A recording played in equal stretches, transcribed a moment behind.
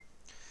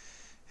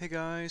Hey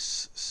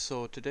guys,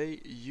 so today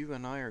you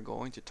and I are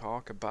going to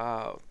talk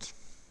about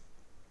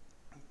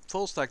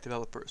full stack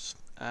developers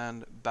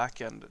and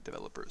backend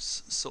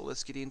developers. So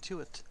let's get into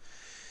it.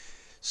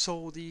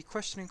 So the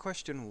question in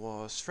question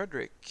was,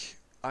 Frederick,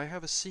 I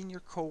have a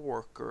senior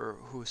coworker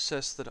who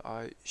says that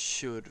I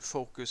should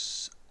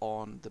focus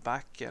on the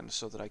backend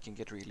so that I can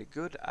get really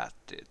good at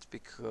it,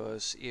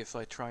 because if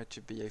I try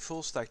to be a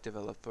full stack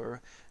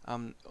developer,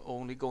 I'm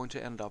only going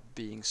to end up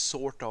being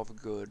sort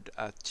of good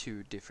at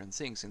two different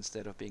things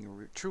instead of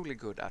being truly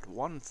good at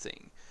one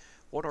thing.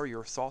 What are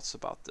your thoughts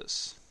about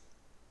this?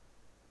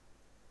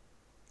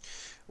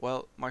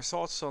 Well, my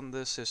thoughts on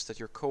this is that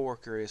your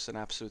coworker is an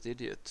absolute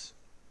idiot.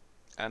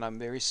 And I'm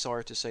very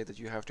sorry to say that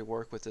you have to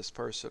work with this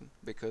person,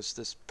 because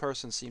this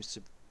person seems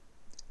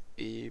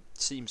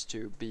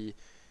to be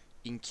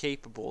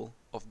incapable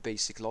of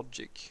basic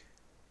logic.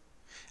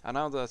 I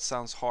know that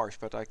sounds harsh,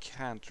 but I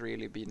can't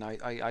really be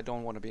nice. I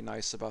don't want to be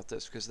nice about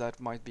this, because that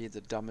might be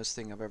the dumbest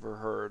thing I've ever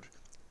heard.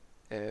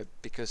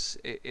 Because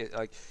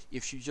like,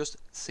 if you just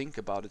think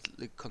about it,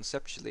 like,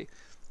 conceptually,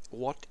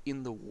 what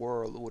in the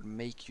world would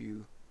make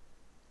you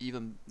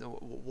even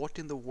what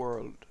in the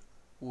world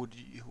would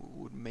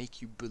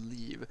make you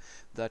believe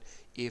that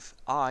if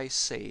I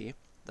say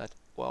that,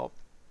 well,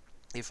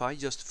 if I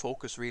just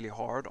focus really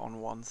hard on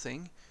one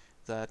thing,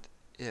 that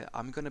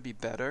I'm gonna be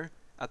better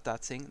at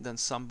that thing than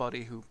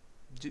somebody who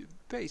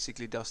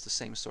basically does the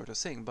same sort of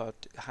thing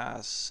but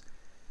has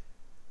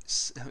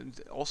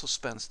also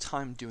spends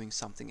time doing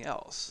something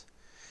else.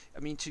 I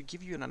mean, to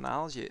give you an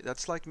analogy,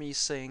 that's like me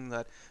saying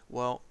that,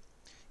 well,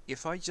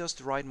 if I just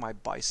ride my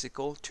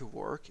bicycle to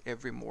work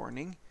every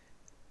morning,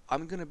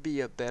 I'm gonna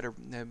be a better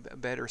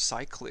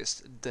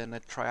cyclist than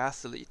a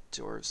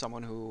triathlete or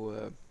someone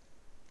who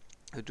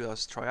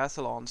does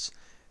triathlons.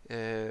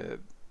 Uh,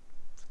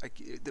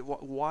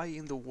 why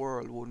in the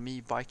world would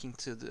me biking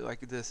to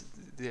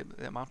the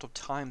amount of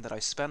time that I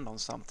spend on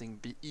something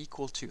be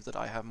equal to that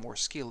I have more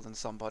skill than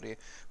somebody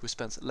who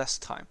spends less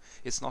time?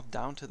 It's not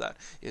down to that.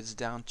 It's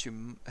down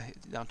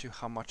to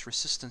how much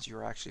resistance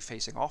you're actually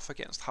facing off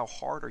against. How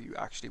hard are you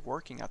actually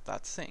working at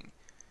that thing?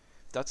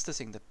 That's the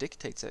thing that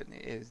dictates it.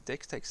 It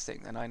dictates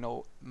things, and I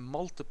know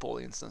multiple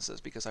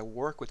instances because I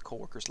work with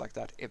coworkers like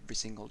that every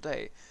single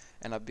day,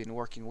 and I've been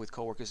working with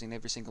coworkers in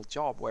every single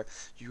job where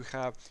you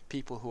have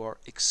people who are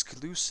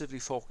exclusively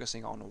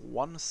focusing on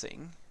one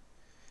thing,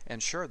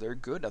 and sure, they're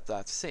good at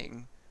that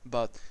thing,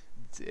 but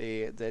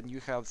then you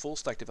have full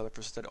stack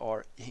developers that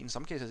are in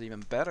some cases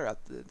even better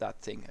at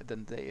that thing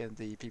than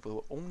the people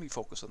who only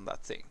focus on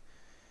that thing.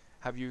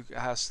 Have you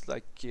has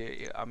like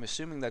I'm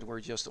assuming that we're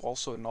just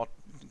also not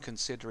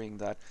considering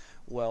that,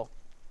 well,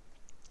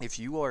 if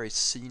you are a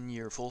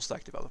senior full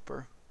stack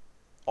developer,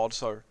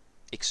 odds are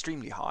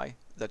extremely high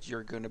that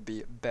you're going to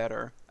be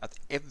better at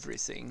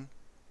everything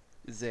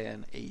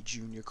than a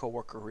junior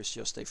coworker who is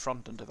just a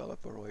front end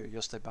developer or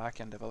just a back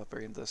end developer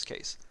in this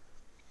case.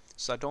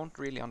 So I don't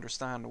really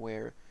understand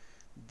where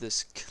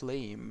this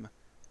claim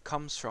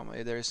comes from.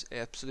 There's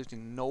absolutely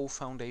no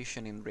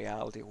foundation in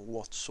reality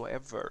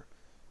whatsoever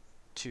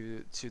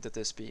to that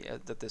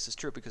this is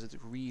true, because it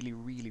really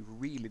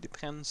really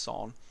depends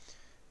on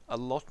a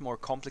lot more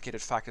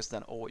complicated factors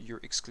than, oh, you're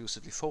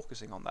exclusively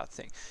focusing on that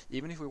thing.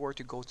 Even if we were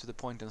to go to the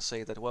point and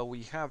say that, well,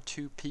 we have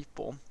two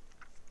people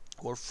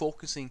who are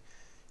focusing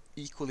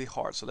equally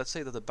hard. So let's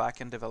say that the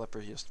backend developer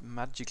just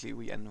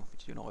magically, and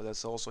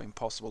that's also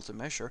impossible to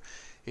measure,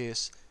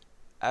 is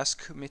as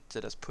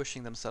committed as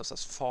pushing themselves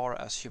as far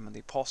as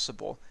humanly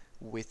possible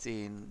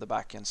within the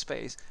backend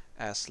space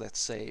as, let's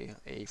say,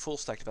 a full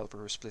stack developer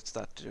who splits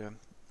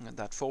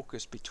that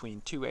focus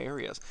between two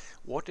areas.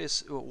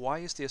 Why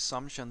is the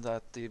assumption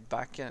that the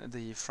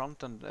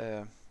front end,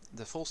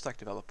 the full stack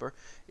developer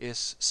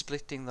is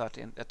splitting that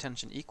in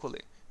attention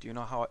equally? Do you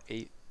know how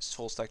a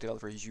full stack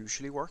developer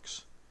usually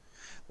works?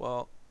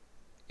 Well,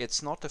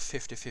 it's not a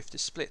 50-50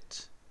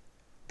 split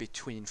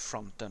between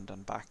front end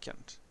and back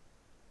end,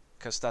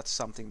 because that's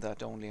something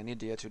that only an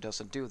idiot who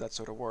doesn't do that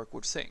sort of work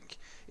would think.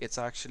 It's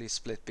actually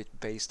split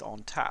based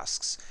on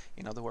tasks.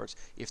 In other words,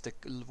 if the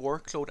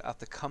workload at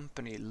the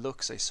company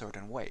looks a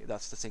certain way,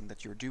 that's the thing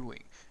that you're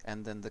doing,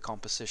 and then the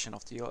composition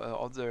of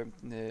the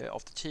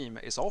team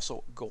is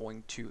also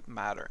going to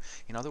matter.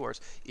 In other words,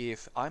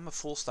 if I'm a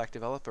full stack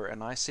developer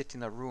and I sit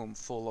in a room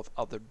full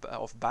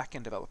of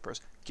backend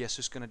developers, guess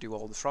who's going to do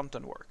all the front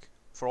end work?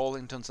 For all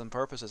intents and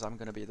purposes, I'm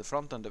going to be the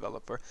front-end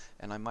developer,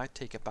 and I might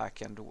take a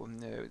back-end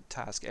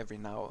task every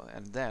now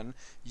and then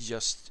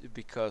just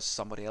because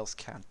somebody else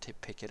can't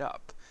pick it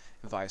up.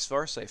 Vice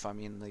versa, if I'm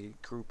in the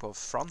group of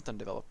front-end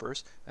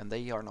developers and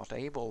they are not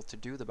able to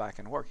do the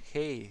back-end work,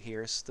 hey,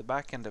 here's the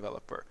back-end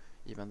developer,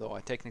 even though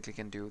I technically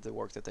can do the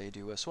work that they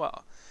do as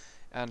well.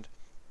 And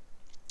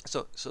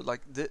so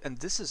like and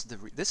this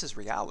is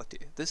reality.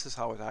 This is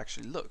how it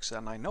actually looks,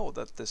 and I know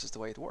that this is the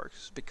way it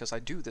works because I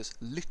do this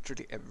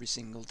literally every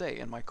single day,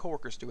 and my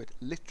coworkers do it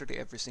literally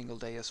every single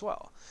day as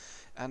well.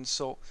 And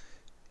so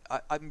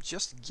I'm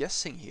just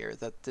guessing here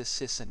that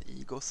this is an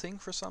ego thing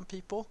for some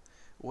people,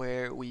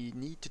 where we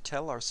need to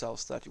tell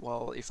ourselves that,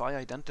 well, if I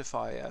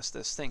identify as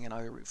this thing and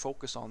I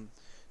focus on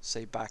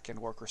say back-end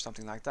work or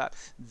something like that,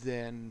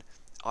 then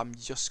I'm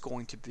just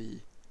going to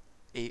be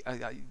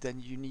then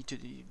you need to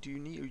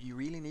you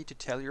really need to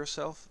tell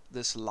yourself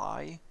this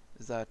lie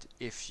that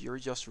if you're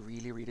just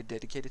really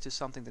dedicated to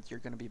something, that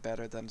you're going to be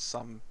better than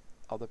some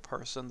other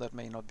person that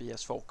may not be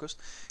as focused.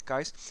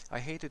 Guys, I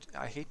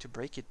hate to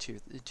break it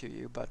to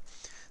you, but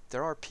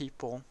there are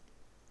people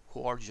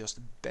who are just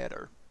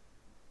better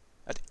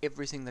at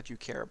everything that you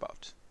care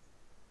about.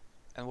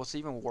 And what's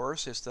even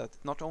worse is that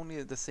not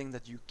only the thing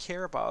that you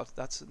care about,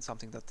 that's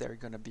something that they're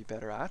going to be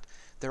better at,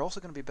 they're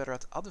also going to be better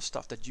at other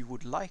stuff that you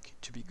would like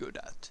to be good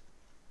at.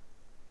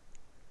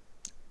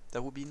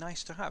 That would be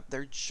nice to have.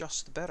 They're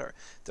just better.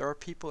 There are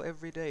people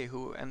every day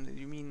who, and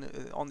you mean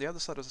on the other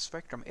side of the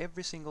spectrum,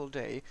 every single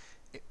day,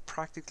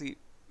 practically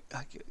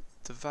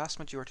the vast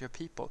majority of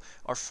people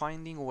are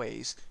finding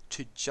ways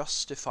to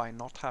justify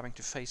not having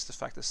to face the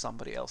fact that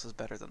somebody else is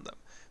better than them.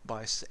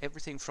 By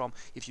everything from,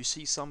 if you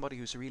see somebody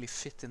who's really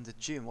fit in the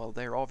gym, well,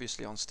 they're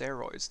obviously on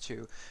steroids,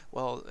 to,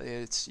 well,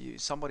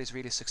 somebody's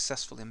really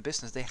successful in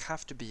business, they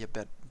have to be a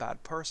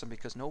bad person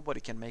because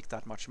nobody can make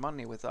that much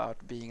money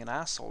without being an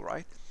asshole,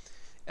 right?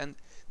 And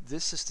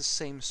this is the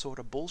same sort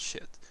of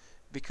bullshit,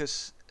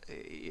 because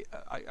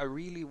I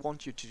really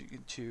want you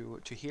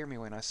to hear me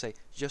when I say,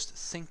 just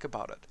think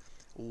about it.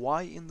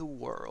 Why in the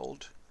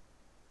world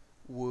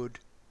would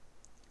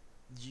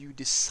you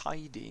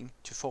deciding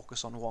to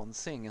focus on one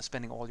thing and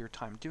spending all your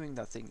time doing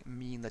that thing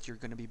mean that you're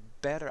going to be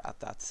better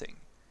at that thing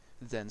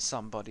than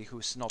somebody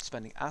who's not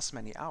spending as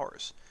many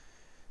hours?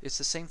 It's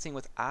the same thing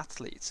with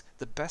athletes.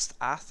 The best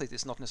athlete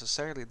is not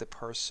necessarily the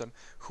person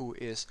who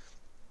is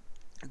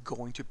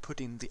going to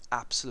put in the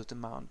absolute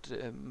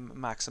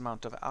max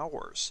amount of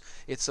hours.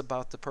 It's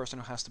about the person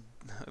who has to,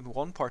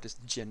 one part is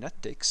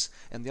genetics,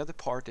 and the other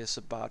part is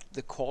about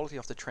the quality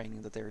of the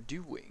training that they're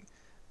doing.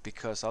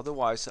 Because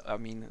otherwise, I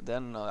mean,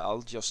 then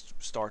I'll just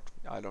start,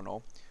 I don't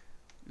know,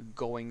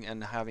 going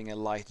and having a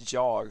light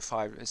jog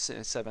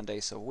 5-7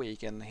 days a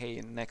week, and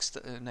hey, next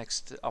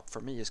up for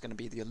me is going to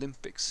be the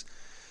Olympics.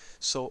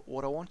 So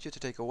what I want you to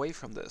take away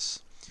from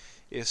this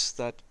is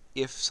that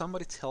if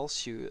somebody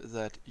tells you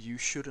that you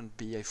shouldn't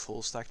be a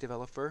full stack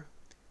developer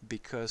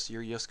because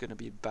you're just going to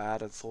be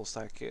bad at full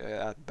stack,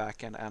 at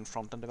backend and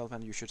front end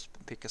development, you should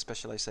pick a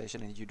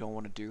specialization and you don't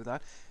want to do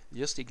that,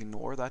 just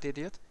ignore that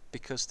idiot,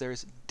 because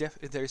there's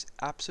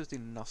absolutely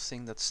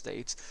nothing that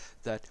states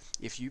that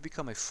if you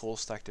become a full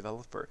stack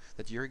developer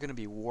that you're going to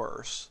be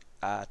worse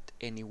at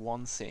any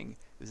one thing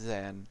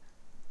than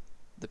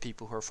the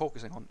people who are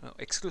focusing on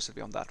exclusively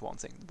on that one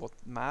thing. What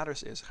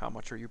matters is how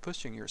much are you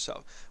pushing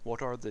yourself?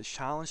 What are the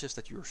challenges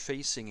that you're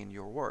facing in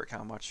your work?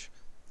 How much,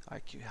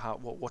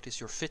 what is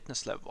your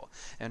fitness level?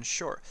 And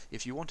sure,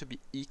 if you want to be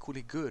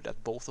equally good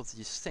at both of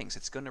these things,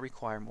 it's going to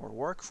require more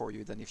work for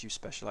you than if you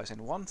specialize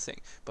in one thing.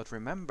 But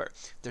remember,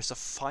 there's a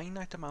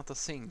finite amount of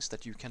things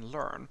that you can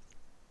learn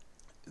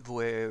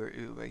where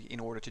in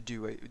order to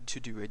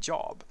do a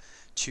job,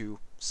 to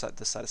set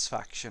the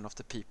satisfaction of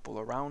the people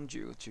around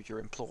you, to your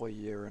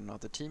employer and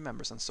other team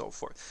members and so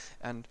forth.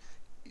 And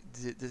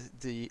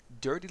the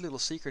dirty little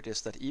secret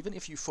is that even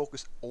if you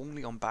focus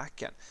only on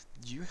backend,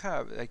 you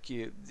have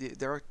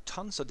there are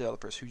tons of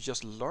developers who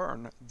just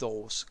learn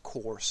those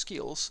core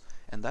skills,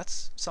 and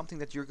that's something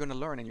that you're going to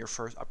learn in your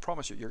first, I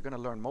promise you, you're going to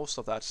learn most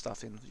of that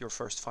stuff in your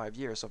first 5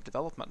 years of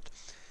development.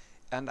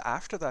 And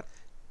after that,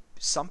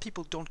 some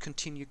people don't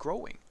continue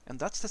growing, and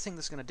that's the thing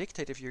that's going to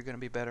dictate if you're going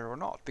to be better or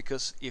not.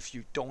 Because if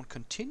you don't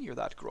continue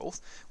that growth,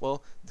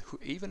 well,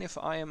 even if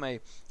I am a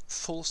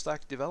full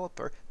stack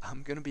developer,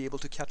 I'm going to be able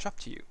to catch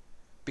up to you,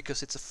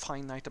 because it's a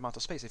finite amount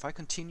of space. If I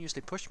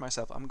continuously push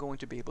myself, I'm going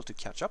to be able to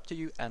catch up to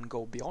you and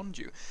go beyond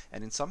you.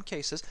 And in some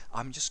cases,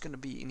 I'm just going to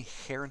be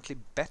inherently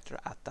better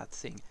at that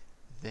thing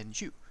than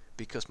you,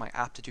 because my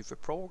aptitude for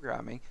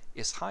programming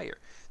is higher.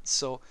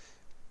 So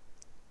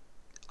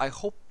I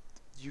hope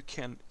you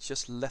can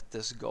just let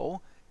this go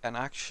and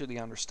actually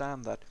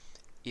understand that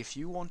if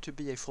you want to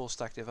be a full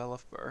stack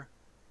developer,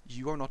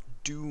 you are not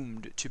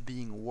doomed to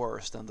being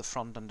worse than the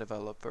front end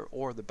developer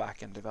or the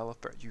back end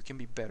developer. You can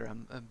be better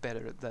and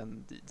better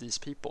than these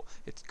people.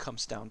 It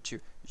comes down to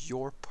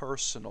your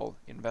personal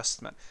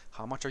investment.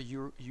 How much are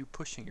you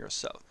pushing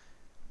yourself?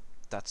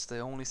 That's the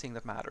only thing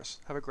that matters.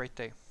 Have a great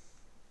day.